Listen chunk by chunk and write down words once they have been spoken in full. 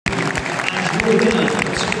winner,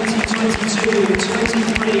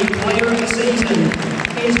 2022-23 Player of the Season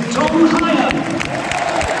is Tom Hyam.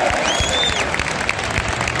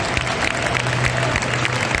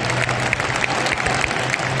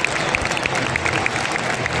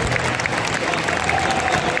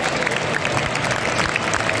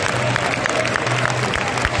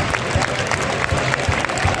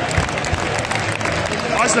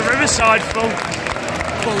 That's the riverside full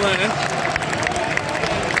there.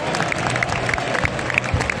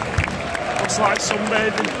 Looks like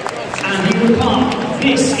sunbathing. And Ewood Park,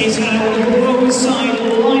 this is our Rovers side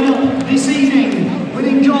lineup this evening.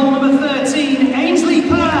 Winning goal number 13, Ainsley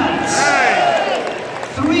Pads.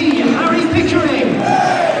 Hey. 3, Harry Pickering.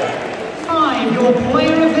 5, your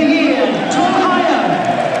Player of the Year, Tom Hyam.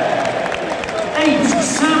 8,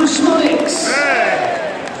 Sam Smoddix. Hey.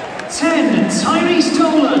 10, Tyrese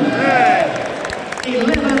Dolan. Hey.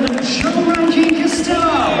 11, Joe Ranky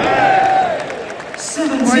Costello. Hey.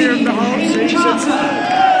 17, Hayden Carter.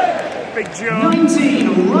 Big Joe.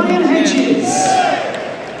 19, Ryan Hedges.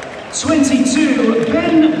 22,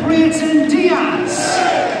 Ben Brereton Diaz.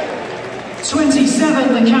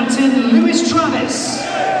 27, the captain, Lewis Travis.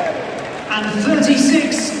 And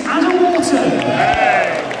 36, Adam Wharton.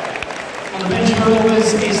 On the bench for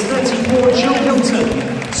Rovers is 34, Joe Hilton.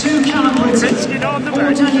 2, Callum Britton.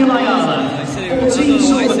 4, Daniel Ayala. 14,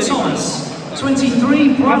 Sullivan Thomas.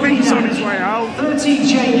 23, Bradley Knapp. 30,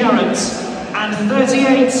 Jay Garrett. And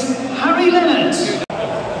 38, Harry Leonard.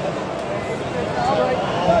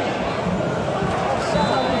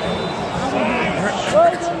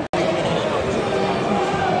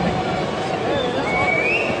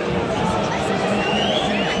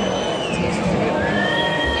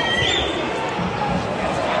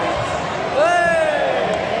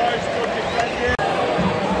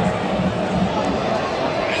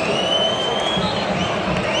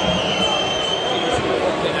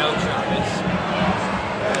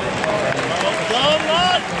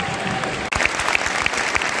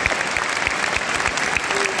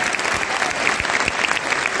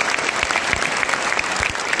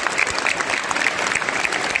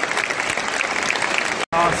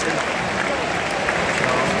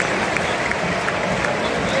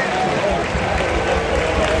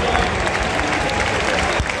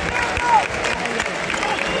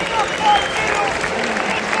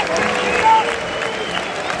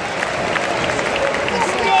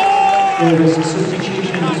 There is a substitution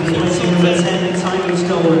between number 10, Tyrese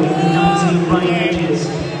Dolan, and 19, Ryan Hedges.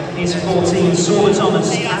 It's 14, Sullivan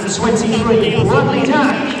Thomas, and 23, Bradley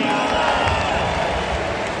Knapp.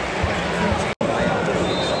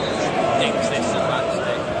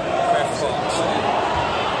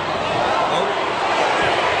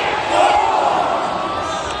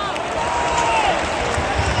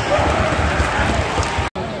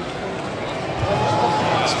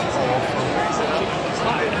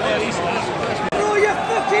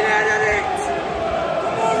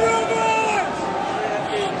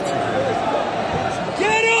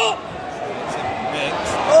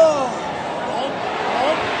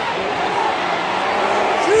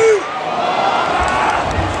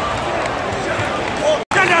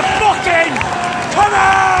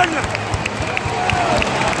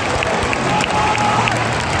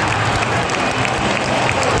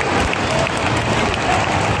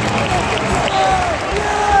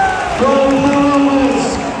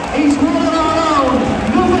 He's one of our own,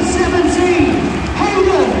 number 17,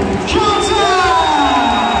 Hayden Carter!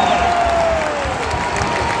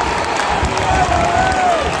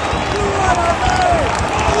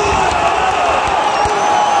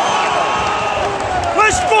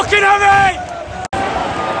 Let's fucking have it!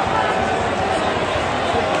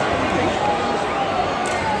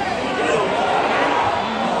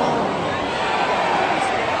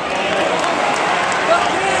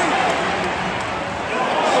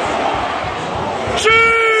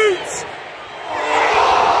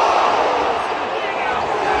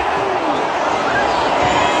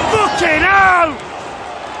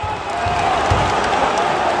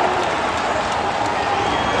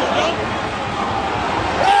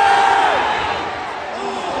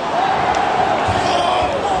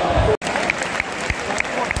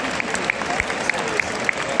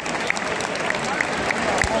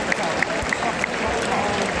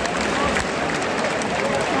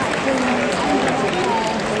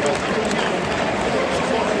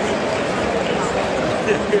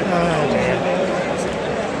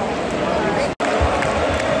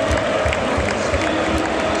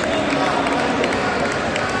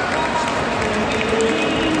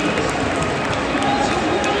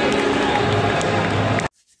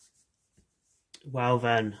 Well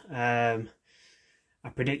then, I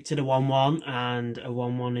predicted a 1-1, and a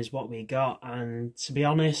 1-1 is what we got. And to be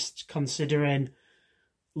honest, considering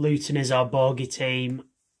Luton is our bogey team,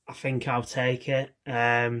 I think I'll take it.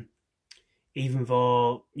 Even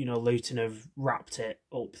though, you know, Luton have wrapped it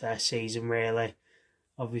up their season, really.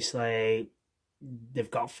 Obviously,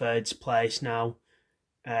 they've got third place now.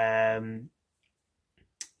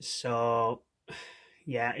 So,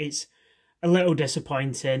 yeah, it's a little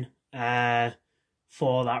disappointing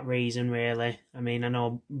for that reason, really. I mean, I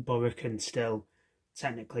know Borough can still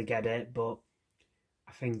technically get it, but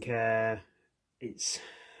I think it'd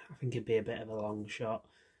be a bit of a long shot.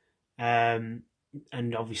 And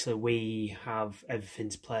obviously we have everything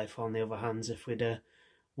to play for on the other hands. If we'd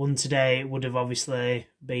won today, it would have obviously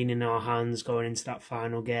been in our hands going into that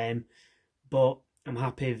final game. But I'm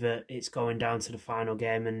happy that it's going down to the final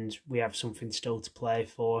game and we have something still to play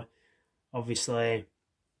for. Obviously,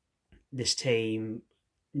 this team,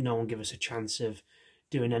 no one give us a chance of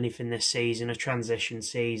doing anything this season, a transition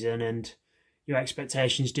season, and your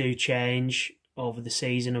expectations do change over the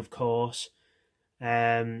season, of course.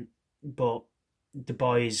 But the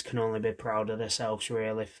boys can only be proud of themselves,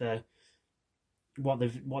 really, for what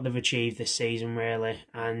they've achieved this season, really,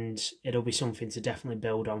 and it'll be something to definitely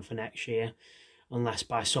build on for next year, unless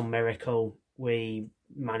by some miracle we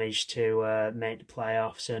manage to make the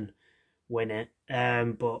playoffs and win it.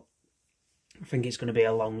 But I think it's going to be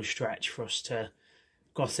a long stretch for us to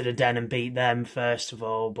go to the Den and beat them first of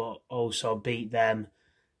all, but also beat them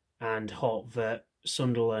and hope that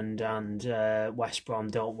Sunderland and West Brom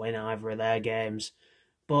don't win either of their games.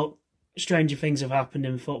 But stranger things have happened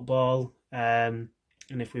in football, and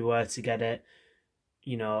if we were to get it,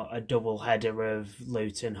 you know, a double header of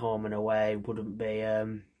Luton home and away wouldn't be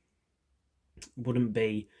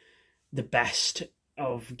the best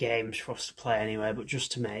of games for us to play anyway. But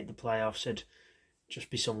just to make the playoffs would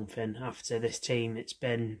just be something. After this team, it's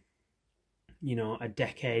been, you know, a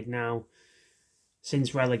decade now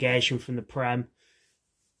since relegation from the Prem,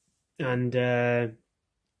 and we're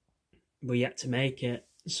yet to make it.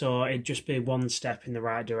 So it'd just be one step in the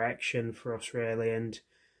right direction for us, really, and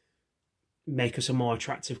make us a more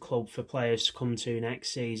attractive club for players to come to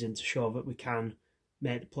next season to show that we can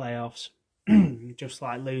make the playoffs. Just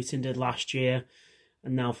like Luton did last year,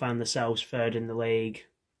 and now find themselves third in the league.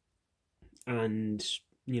 And,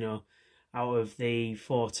 you know, out of the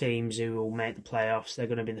 4 teams who will make the playoffs, they're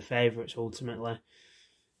going to be the favourites ultimately.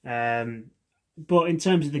 But in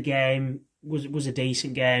terms of the game, was a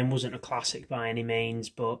decent game, wasn't a classic by any means,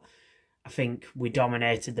 but I think we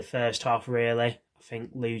dominated the first half, really. I think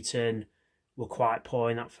Luton were quite poor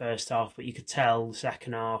in that first half, but you could tell the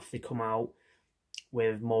second half they come out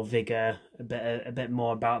with more vigour, a bit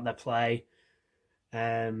more about their play.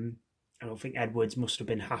 I don't think Edwards must have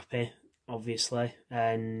been happy, obviously,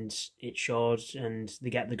 and it showed, and they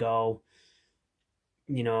get the goal.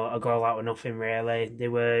 You know, a goal out of nothing, really. They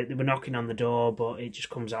were knocking on the door, but it just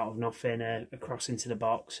comes out of nothing, a cross into the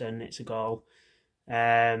box, and it's a goal.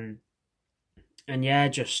 And yeah,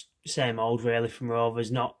 just same old, really, from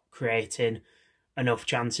Rovers, not creating enough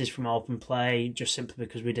chances from open play, just simply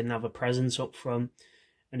because we didn't have a presence up front.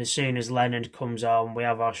 And as soon as Leonard comes on, we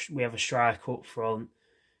have a striker up front,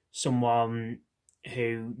 someone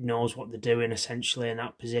who knows what they're doing, essentially, in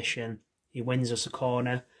that position. He wins us a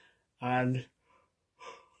corner, and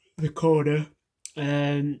the corner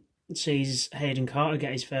sees Hayden Carter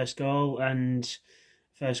get his first goal, and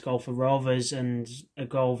first goal for Rovers, and a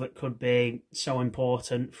goal that could be so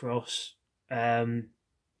important for us. And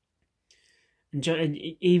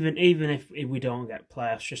even if we don't get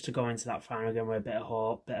playoffs, just to go into that final game with a bit of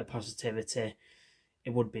hope, bit of positivity,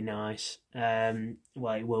 it would be nice.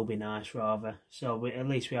 Well, it will be nice, rather. So at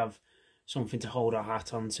least we have something to hold our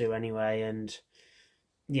hat onto anyway, and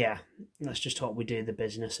yeah, let's just hope we do the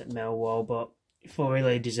business at Millwall. But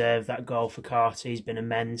thoroughly deserved that goal for Carter. He's been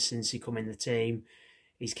immense since he come in the team.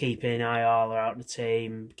 He's keeping Ayala out the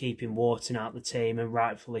team, keeping Wharton out the team, and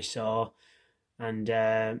rightfully so. And,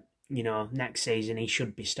 you know, next season he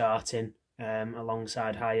should be starting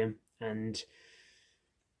alongside Hyam. And,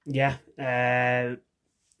 yeah, fair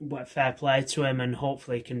play to him, and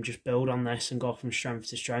hopefully he can just build on this and go from strength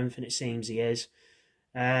to strength, and it seems he is.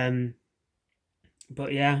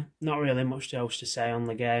 But yeah, not really much else to say on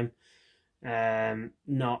the game.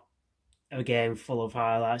 Not a game full of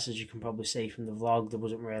highlights, as you can probably see from the vlog. There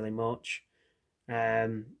wasn't really much.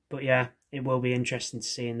 But yeah, it will be interesting to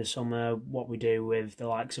see in the summer what we do with the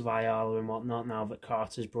likes of Ayala and whatnot now that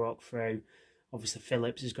Carter's broke through. Obviously,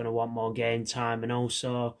 Phillips is going to want more game time, and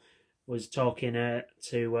also was talking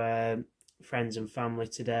to friends and family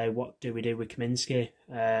today. What do we do with Kaminsky?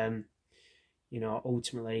 you know,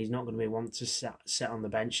 ultimately he's not going to be one to sit on the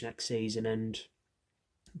bench next season. And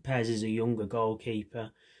Pears is a younger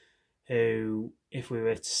goalkeeper who, if we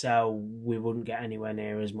were to sell, we wouldn't get anywhere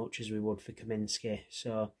near as much as we would for Kaminski.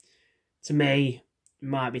 So, to me, it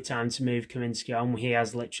might be time to move Kaminski on. He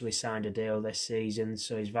has literally signed a deal this season,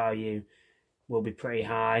 so his value will be pretty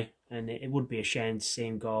high. And it would be a shame to see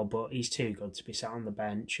him go, but he's too good to be sat on the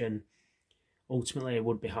bench. And ultimately, it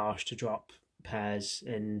would be harsh to drop Pears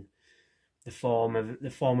in the form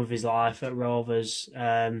of his life at Rovers.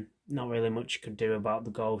 Not really much you could do about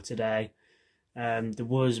the goal today. There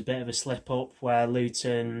was a bit of a slip up where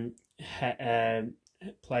Luton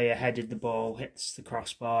player headed the ball, hits the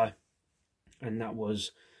crossbar, and that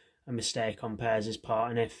was a mistake on Pears'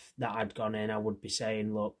 part. And if that had gone in, I would be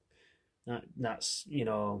saying, look, that's, you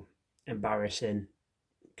know, embarrassing.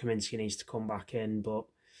 Kaminski needs to come back in, but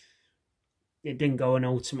it didn't go in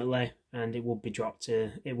ultimately, and it would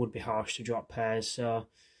be harsh to drop Pears. So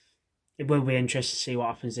it will be interesting to see what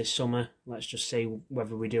happens this summer. Let's just see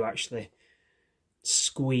whether we do actually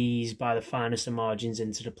squeeze by the finest of margins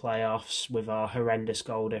into the playoffs with our horrendous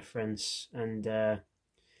goal difference. And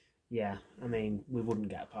yeah, I mean, we wouldn't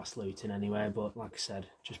get past Luton anyway, but like I said,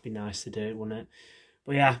 just be nice to do it, wouldn't it?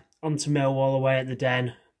 But yeah, on to Millwall away at the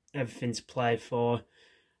Den. Everything to play for.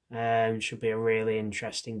 Should be a really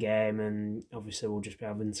interesting game, and obviously we'll just be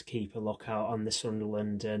having to keep a lookout on the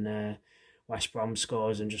Sunderland and West Brom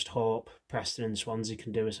scores and just hope Preston and Swansea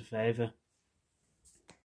can do us a favour.